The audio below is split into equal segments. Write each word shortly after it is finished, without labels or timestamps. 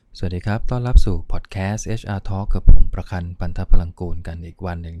สวัสดีครับต้อนรับสู่พอดแคสต์ HR Talk กับผมประคันต์ ปันทพลังกูลกันอีก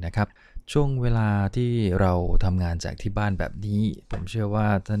วันหนึ่งนะครับช่วงเวลาที่เราทำงานจากที่บ้านแบบนี้ผมเชื่อว่า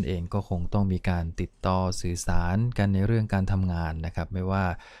ท่านเองก็คงต้องมีการติดต่อสื่อสารกันในเรื่องการทำงานนะครับไม่ว่า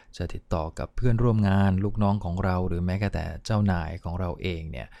จะติดต่อกับเพื่อนร่วมงานลูกน้องของเราหรือแม้แต่เจ้านายของเราเอง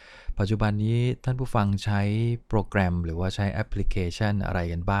เนี่ยปัจจุบันนี้ท่านผู้ฟังใช้โปรแกรมหรือว่าใช้แอปพลิเคชันอะไร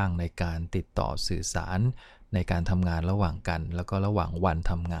กันบ้างในการติดต่อสื่อสารในการทำงานระหว่างกันแล้วก็ระหว่างวัน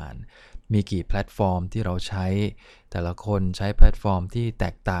ทำงานมีกี่แพลตฟอร์มที่เราใช้แต่ละคนใช้แพลตฟอร์มที่แต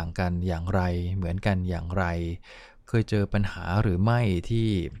กต่างกันอย่างไรเหมือนกันอย่างไรเคยเจอปัญหาหรือไม่ที่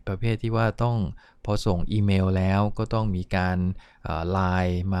ประเภทที่ว่าต้องพอส่งอีเมลแล้วก็ต้องมีการไล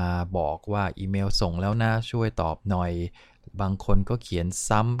น์มาบอกว่าอีเมลส่งแล้วนะช่วยตอบหน่อยบางคนก็เขียน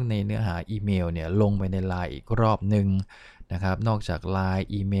ซ้ำในเนื้อหาอีเมลเนี่ยลงไปในไลน์อีกรอบนึงนะครับนอกจากไลน์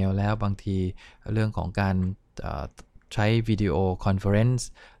อีเมลแล้วบางทีเรื่องของการใช้วิดีโอคอนเฟอเรนซ์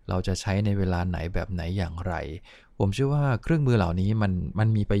เราจะใช้ในเวลาไหนแบบไหนอย่างไรผมเชื่อว่าเครื่องมือเหล่านี้มัน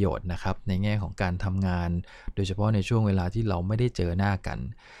มีประโยชน์นะครับในแง่ของการทำงานโดยเฉพาะในช่วงเวลาที่เราไม่ได้เจอหน้ากัน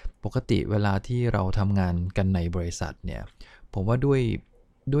ปกติเวลาที่เราทำงานกันในบริษัทเนี่ยผมว่า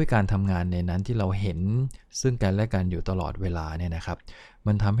ด้วยการทำงานในนั้นที่เราเห็นซึ่งกันและกันอยู่ตลอดเวลาเนี่ยนะครับ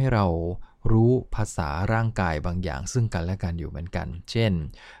มันทำให้เรารู้ภาษาร่างกายบางอย่างซึ่งกันและกันอยู่เหมือนกันเช่น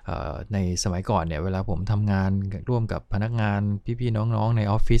ในสมัยก่อนเนี่ยเวลาผมทำงานร่วมกับพนักงานพี่ๆน้องๆใน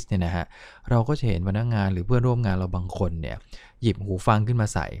ออฟฟิศเนี่ยนะฮะเราก็จะเห็นพนักงานหรือเพื่อนร่วมงานเราบางคนเนี่ยหยิบหูฟังขึ้นมา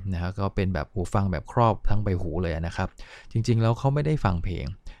ใส่นะฮะก็เป็นแบบหูฟังแบบครอบทั้งใบหูเลยนะครับจริงๆแล้วเขาไม่ได้ฟังเพลง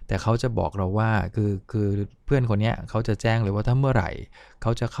แต่เขาจะบอกเราว่าคือเพื่อนคนนี้เขาจะแจ้งเลยว่าถ้าเมื่อไหร่เข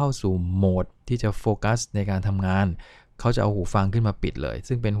าจะเข้าสู่โหมดที่จะโฟกัสในการทำงานเขาจะเอาหูฟังขึ้นมาปิดเลย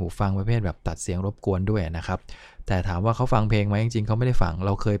ซึ่งเป็นหูฟังประเภทแบบตัดเสียงรบกวนด้วยนะครับแต่ถามว่าเขาฟังเพลงไหมจริงๆเขาไม่ได้ฟังเร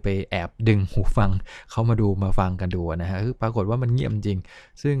าเคยไปแอบดึงหูฟังเขามาฟังกันดูนะฮะปรากฏว่ามันเงียบจริง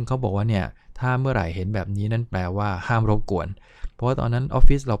ซึ่งเขาบอกว่าเนี่ยถ้าเมื่อไหร่เห็นแบบนี้นั่นแปลว่าห้ามรบกวนเพราะว่าตอนนั้นออฟ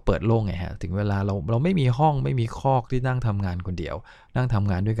ฟิศเราเปิดโล่งไงฮะถึงเวลาเราไม่มีห้องไม่มีคอกที่นั่งทำงานคนเดียวนั่งทำ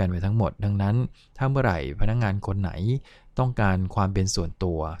งานด้วยกันไปทั้งหมดดังนั้นถ้าเมื่อไหร่พนักงานคนไหนต้องการความเป็นส่วน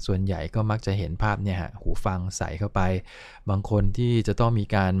ตัวส่วนใหญ่ก็มักจะเห็นภาพเนี่ยฮะหูฟังใส่เข้าไปบางคนที่จะต้องมี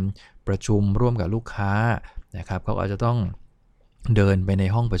การประชุมร่วมกับลูกค้านะครับเขาอาจจะต้องเดินไปใน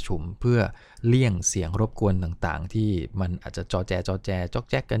ห้องประชุมเพื่อเลี่ยงเสียงรบกวนต่างๆที่มันอาจจะจอแจจ๊อก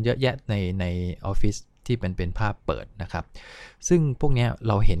แจ๊กกันเยอะแยะในออฟฟิศที่เป็นภาพเปิดนะครับซึ่งพวกนี้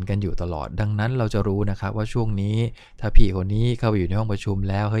เราเห็นกันอยู่ตลอดดังนั้นเราจะรู้นะครับว่าช่วงนี้ถ้าพี่คนนี้เข้าไปอยู่ในห้องประชุม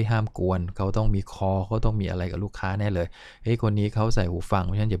แล้วเฮ้ยห้ามกวนเขาต้องมีคอเขาต้องมีอะไรกับลูกค้าแน่เลยเฮ้ยคนนี้เขาใส่หูฟังเ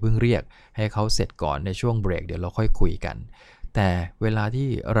พราะฉะนั้นอย่าเพิ่งเรียกให้เขาเสร็จก่อนในช่วงเบรกเดี๋ยวเราค่อยคุยกันแต่เวลาที่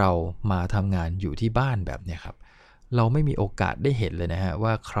เรามาทำงานอยู่ที่บ้านแบบเนี้ยครับเราไม่มีโอกาสได้เห็นเลยนะฮะว่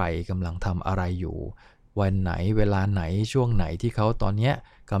าใครกำลังทำอะไรอยู่วันไหนเวลาไหนช่วงไหนที่เขาตอนเนี้ย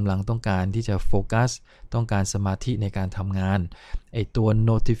กำลังต้องการที่จะโฟกัสต้องการสมาธิในการทำงานไอตัว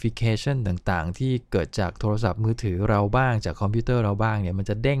notification ต่างๆที่เกิดจากโทรศัพท์มือถือเราบ้างจากคอมพิวเตอร์เราบ้างเนี่ยมัน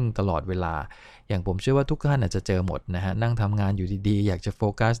จะเด้งตลอดเวลาอย่างผมเชื่อว่าทุกท่านอาจจะเจอหมดนะฮะนั่งทำงานอยู่ดีๆอยากจะโฟ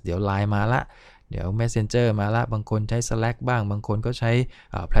กัสเดี๋ยวไลน์มาละเดี๋ยว Messenger มาละบางคนใช้ Slack บ้างบางคนก็ใช้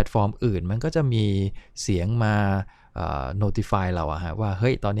แพลตฟอร์มอื่นมันก็จะมีเสียงมาnotify เราอะฮะว่าเ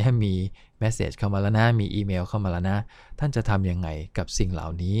ฮ้ยตอนนี้มีเมสเสจเข้ามาแล้วนะมีอีเมลเข้ามาแล้วนะท่านจะทำยังไงกับสิ่งเหล่า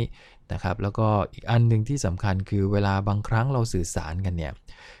นี้นะครับแล้วก็อีกอันนึงที่สำคัญคือเวลาบางครั้งเราสื่อสารกันเนี่ย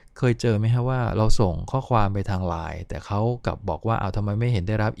เคยเจอไหมฮะว่าเราส่งข้อความไปทางไลน์แต่เขากลับบอกว่าทำไมไม่เห็นไ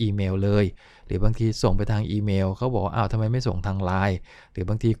ด้รับอีเมลเลยหรือบางทีส่งไปทางอีเมลเขาบอกว่าทำไมไม่ส่งทางไลน์หรือ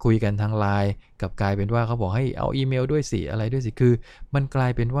บางทีคุยกันทางไลน์กลับกลายเป็นว่าเขาบอกให้เอาอีเมลด้วยสิอะไรด้วยสิคือมันกลา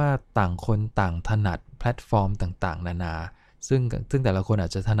ยเป็นว่าต่างคนต่างถนัดแพลตฟอร์มต่างๆนานาซึ่งแต่ละคนอา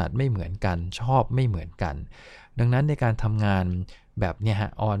จจะถนัดไม่เหมือนกันชอบไม่เหมือนกันดังนั้นในการทำงานแบบเนี้ยฮ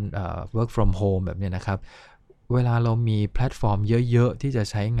ะwork from home แบบเนี้ยนะครับเวลาเรามีแพลตฟอร์มเยอะๆที่จะ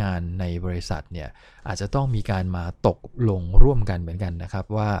ใช้งานในบริษัทเนี่ยอาจจะต้องมีการมาตกลงร่วมกันเหมือนกันนะครับ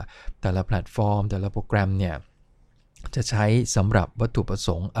ว่าแต่ละแพลตฟอร์มแต่ละโปรแกรมเนี่ยจะใช้สำหรับวัตถุประส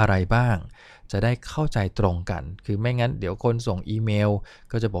งค์อะไรบ้างจะได้เข้าใจตรงกันคือไม่งั้นเดี๋ยวคนส่งอีเมล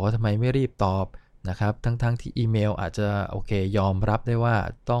ก็จะบอกว่าทำไมไม่รีบตอบนะครับทั้งที่อีเมลอาจจะโอเคยอมรับได้ว่า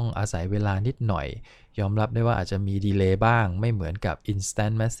ต้องอาศัยเวลานิดหน่อยยอมรับได้ว่าอาจจะมีดีเลย์บ้างไม่เหมือนกับ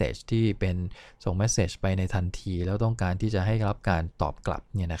instant message ที่เป็นส่ง message ไปในทันทีแล้วต้องการที่จะให้รับการตอบกลับ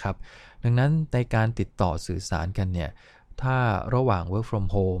เนี่ยนะครับดังนั้นในการติดต่อสื่อสารกันเนี่ยถ้าระหว่าง work from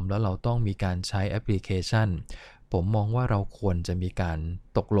home แล้วเราต้องมีการใช้แอปพลิเคชันผมมองว่าเราควรจะมีการ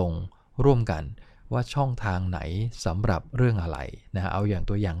ตกลงร่วมกัน ว่าช่องทางไหนสำหรับเรื่องอะไรนะเอาอย่าง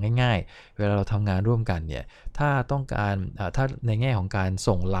ตัวอย่างง่ายๆเวลาเราทำงานร่วมกันเนี่ยถ้าต้องการถ้าในแง่ของการ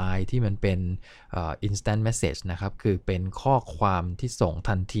ส่งไลน์ที่มันเป็นinstant message นะครับคือเป็นข้อความที่ส่ง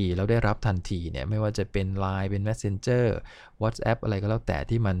ทันทีแล้วได้รับทันทีเนี่ยไม่ว่าจะเป็น Line เป็น Messenger WhatsApp อะไรก็แล้วแต่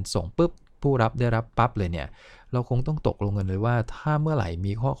ที่มันส่งปุ๊บผู้รับได้รับปั๊บเลยเนี่ยเราคงต้องตกลงกันเลยว่าถ้าเมื่อไหร่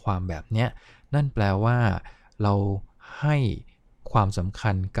มีข้อความแบบเนี้ยนั่นแปลว่าเราให้ความสำ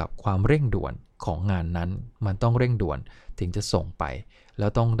คัญกับความเร่งด่วนของงานนั้นมันต้องเร่งด่วนถึงจะส่งไปแล้ว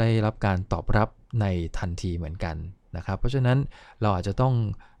ต้องได้รับการตอบรับในทันทีเหมือนกันนะครับเพราะฉะนั้นเราอาจจะต้อง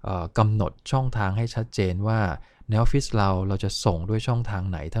กำหนดช่องทางให้ชัดเจนว่าในออฟฟิศเราจะส่งด้วยช่องทาง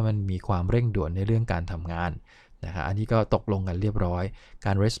ไหนถ้ามันมีความเร่งด่วนในเรื่องการทำงานนะครับอันนี้ก็ตกลงกันเรียบร้อยก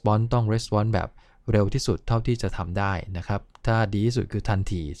าร response ต้อง response แบบเร็วที่สุดเท่าที่จะทำได้นะครับถ้าดีที่สุดคือทัน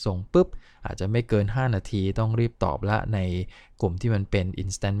ทีส่งปุ๊บอาจจะไม่เกิน5นาทีต้องรีบตอบละในกลุ่มที่มันเป็น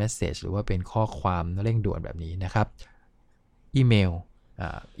instant message หรือว่าเป็นข้อความเร่งด่วนแบบนี้นะครับอีเมล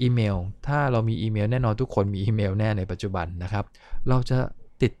อีเมลถ้าเรามีอีเมลแน่นอนทุกคนมีอีเมลแน่ในปัจจุบันนะครับเราจะ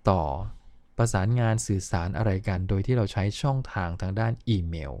ติดต่อประสานงานสื่อสารอะไรกันโดยที่เราใช้ช่องทางทางด้านอี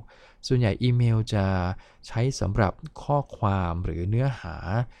เมลส่วนใหญ่อีเมลจะใช้สำหรับข้อความหรือเนื้อหา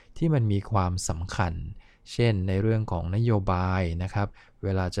ที่มันมีความสำคัญเช่นในเรื่องของนโยบายนะครับเว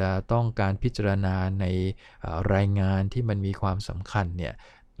ลาจะต้องการพิจารณาในรายงานที่มันมีความสำคัญเนี่ย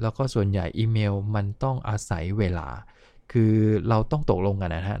แล้วก็ส่วนใหญ่อีเมลมันต้องอาศัยเวลาคือเราต้องตกลงกั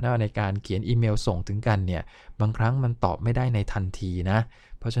นนะฮะในการเขียนอีเมลส่งถึงกันเนี่ยบางครั้งมันตอบไม่ได้ในทันทีนะ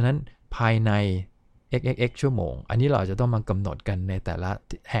เพราะฉะนั้นภายใน xxx ชั่วโมงอันนี้เราอาจจะต้องมากำหนดกันในแต่ละ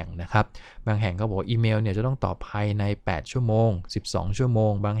แห่งนะครับบางแห่งก็บอกอีเมลเนี่ยจะต้องตอบภายใน8ชั่วโมง12ชั่วโม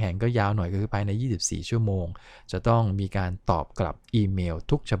งบางแห่งก็ยาวหน่อยก็คือภายใน24ชั่วโมงจะต้องมีการตอบกลับอีเมล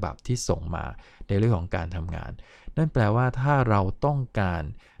ทุกฉบับที่ส่งมาในเรื่องของการทำงานนั่นแปลว่าถ้าเราต้องการ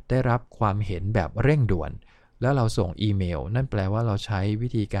ได้รับความเห็นแบบเร่งด่วนแล้วเราส่งอีเมลนั่นแปลว่าเราใช้วิ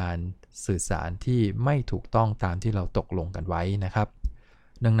ธีการสื่อสารที่ไม่ถูกต้องตามที่เราตกลงกันไว้นะครับ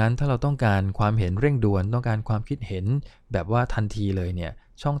ดังนั้นถ้าเราต้องการความเห็นเร่งด่วนต้องการความคิดเห็นแบบว่าทันทีเลยเนี่ย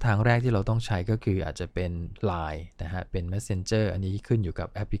ช่องทางแรกที่เราต้องใช้ก็คืออาจจะเป็น Line นะฮะเป็น Messenger อันนี้ขึ้นอยู่กับ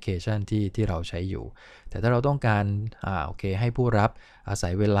แอปพลิเคชันที่เราใช้อยู่แต่ถ้าเราต้องการโอเคให้ผู้รับอาศั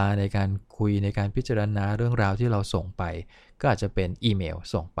ยเวลาในการคุยในการพิจารณาเรื่องราวที่เราส่งไปก็อาจจะเป็นอีเมล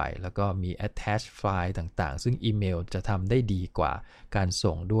ส่งไปแล้วก็มี attach ไฟล์ต่างๆซึ่งอีเมลจะทำได้ดีกว่าการ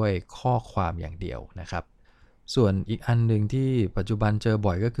ส่งด้วยข้อความอย่างเดียวนะครับส่วนอีกอันหนึ่งที่ปัจจุบันเจอ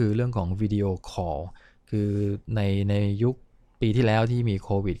บ่อยก็คือเรื่องของวิดีโอคอลคือในยุคปีที่แล้วที่มีโค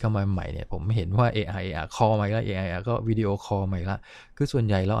วิดเข้ามาใหม่เนี่ยผมเห็นว่า AI คอลมาแล้ว AI ก็วิดีโอคอลมาแล้วคือส่วน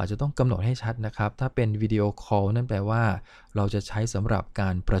ใหญ่เราอาจจะต้องกำหนดให้ชัดนะครับถ้าเป็นวิดีโอคอลนั่นแปลว่าเราจะใช้สำหรับกา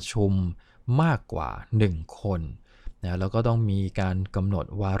รประชุมมากกว่า1คนนะแล้วก็ต้องมีการกำหนด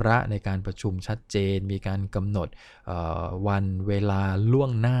วาระในการประชุมชัดเจนมีการกำหนดวันเวลาล่ว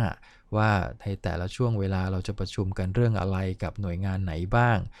งหน้าว่าในแต่ละช่วงเวลาเราจะประชุมกันเรื่องอะไรกับหน่วยงานไหนบ้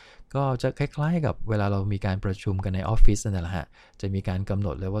างก็จะคล้ายๆกับเวลาเรามีการประชุมกันในออฟฟิศนั่นแหละฮะจะมีการกำหน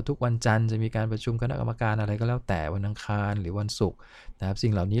ดเลยว่าทุกวันจันทร์จะมีการประชุมคณะกรรมการอะไรก็แล้วแต่วันอังคารหรือวันศุกร์นะครับสิ่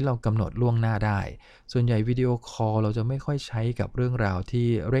งเหล่านี้เรากำหนดล่วงหน้าได้ส่วนใหญ่วิดีโอคอลเราจะไม่ค่อยใช้กับเรื่องราวที่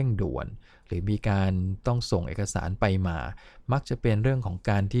เร่งด่วนหรือมีการต้องส่งเอกสารไปมามักจะเป็นเรื่องของ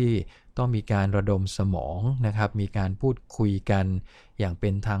การที่ต้องมีการระดมสมองนะครับมีการพูดคุยกันอย่างเป็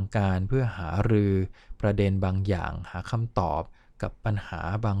นทางการเพื่อหารือประเด็นบางอย่างหาคำตอบกับปัญหา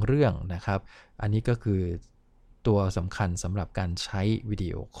บางเรื่องนะครับอันนี้ก็คือตัวสำคัญสำหรับการใช้วิดี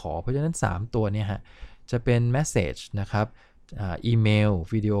โอคอลเพราะฉะนั้น3ตัวเนี่ยฮะจะเป็น message นะครับอีเมล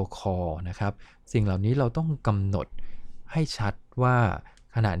วิดีโอคอลนะครับสิ่งเหล่านี้เราต้องกำหนดให้ชัดว่า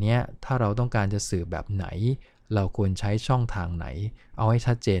ขณะนี้ถ้าเราต้องการจะสื่อแบบไหนเราควรใช้ช่องทางไหนเอาให้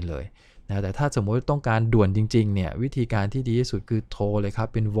ชัดเจนเลยนะแต่ถ้าสมมติต้องการด่วนจริงๆเนี่ยวิธีการที่ดีที่สุดคือโทรเลยครับ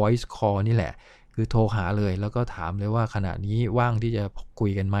เป็น voice call นี่แหละคือโทรหาเลยแล้วก็ถามเลยว่าขณะนี้ว่างที่จะคุ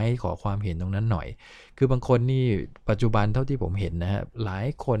ยกันไหมขอความเห็นตรงนั้นหน่อยคือบางคนนี่ปัจจุบันเท่าที่ผมเห็นนะฮะหลาย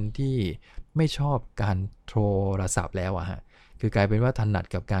คนที่ไม่ชอบการโทรศัพท์แล้วอะฮะคือกลายเป็นว่าถนัด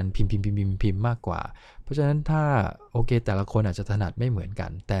กับการพิมพ์มากกว่าเพราะฉะนั้นถ้าโอเคแต่ละคนอาจจะถนัดไม่เหมือนกั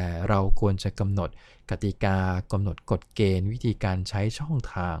นแต่เราควรจะกำหนดกติกากำหนดกฎเกณฑ์วิธีการใช้ช่อง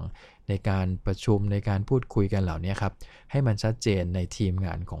ทางในการประชุมในการพูดคุยกันเหล่านี้ครับให้มันชัดเจนในทีมง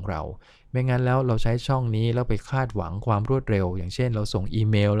านของเราไม่งั้นแล้วเราใช้ช่องนี้แล้วไปคาดหวังความรวดเร็วอย่างเช่นเราส่งอี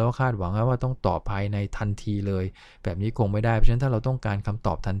เมลแล้วคาดหวังว่าต้องตอบภายในทันทีเลยแบบนี้คงไม่ได้เพราะฉะนั้นถ้าเราต้องการคำต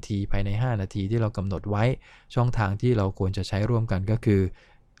อบทันทีภายใน5นาทีที่เรากำหนดไว้ช่องทางที่เราควรจะใช้ร่วมกันก็คือ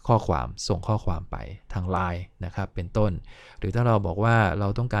ข้อความส่งข้อความไปทาง LINE นะครับเป็นต้นหรือถ้าเราบอกว่าเรา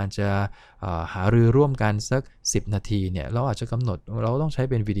ต้องการจะหารือร่วมกันสัก10นาทีเนี่ยเราอาจจะกำหนดเราต้องใช้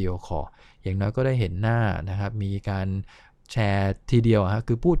เป็นวิดีโอคอลอย่างน้อยก็ได้เห็นหน้านะครับมีการแชร์ทีเดียว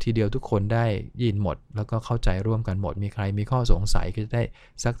คือพูดทีเดียวทุกคนได้ยินหมดแล้วก็เข้าใจร่วมกันหมดมีใครมีข้อสงสัยก็จะได้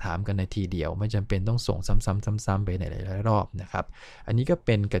ซักถามกันในทีเดียวไม่จำเป็นต้องส่งซ้ำๆไปในหลายๆรอบนะครับอันนี้ก็เ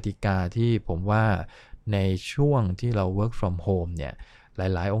ป็นกติกาที่ผมว่าในช่วงที่เรา work from home เนี่ยห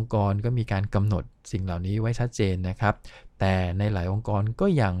ลายๆองค์กรก็มีการกำหนดสิ่งเหล่านี้ไว้ชัดเจนนะครับแต่ในหลายองค์กรก็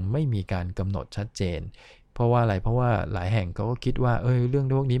ยังไม่มีการกำหนดชัดเจนเพราะว่าอะไรเพราะว่าหลายแห่งก็คิดว่าเรื่อง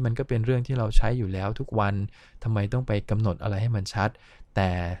พวกนี้มันก็เป็นเรื่องที่เราใช้อยู่แล้วทุกวันทำไมต้องไปกำหนดอะไรให้มันชัดแต่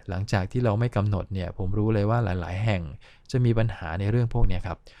หลังจากที่เราไม่กำหนดเนี่ยผมรู้เลยว่าหลายๆแห่งจะมีปัญหาในเรื่องพวกนี้ค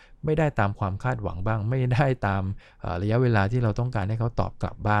รับไม่ได้ตามความคาดหวังบ้างไม่ได้ตามระยะเวลาที่เราต้องการให้เขาตอบก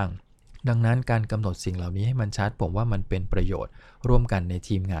ลับบ้างดังนั้นการกำหนดสิ่งเหล่านี้ให้มันชัดผมว่ามันเป็นประโยชน์ร่วมกันใน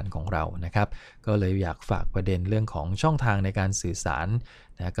ทีมงานของเรานะครับก็เลยอยากฝากประเด็นเรื่องของช่องทางในการสื่อสาร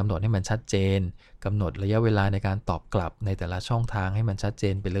นะกำหนดให้มันชัดเจนกำหนดระยะเวลาในการตอบกลับในแต่ละช่องทางให้มันชัดเจ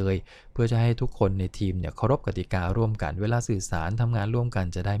นไปเลยเพื่อจะให้ทุกคนในทีมเนี่ยเคารพกติการ่วมกันเวลาสื่อสารทำงานร่วมกัน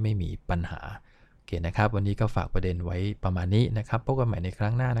จะได้ไม่มีปัญหาโอเคนะครับวันนี้ก็ฝากประเด็นไว้ประมาณนี้นะครับพบกันใหม่ในครั้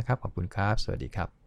งหน้านะครับขอบคุณครับสวัสดีครับ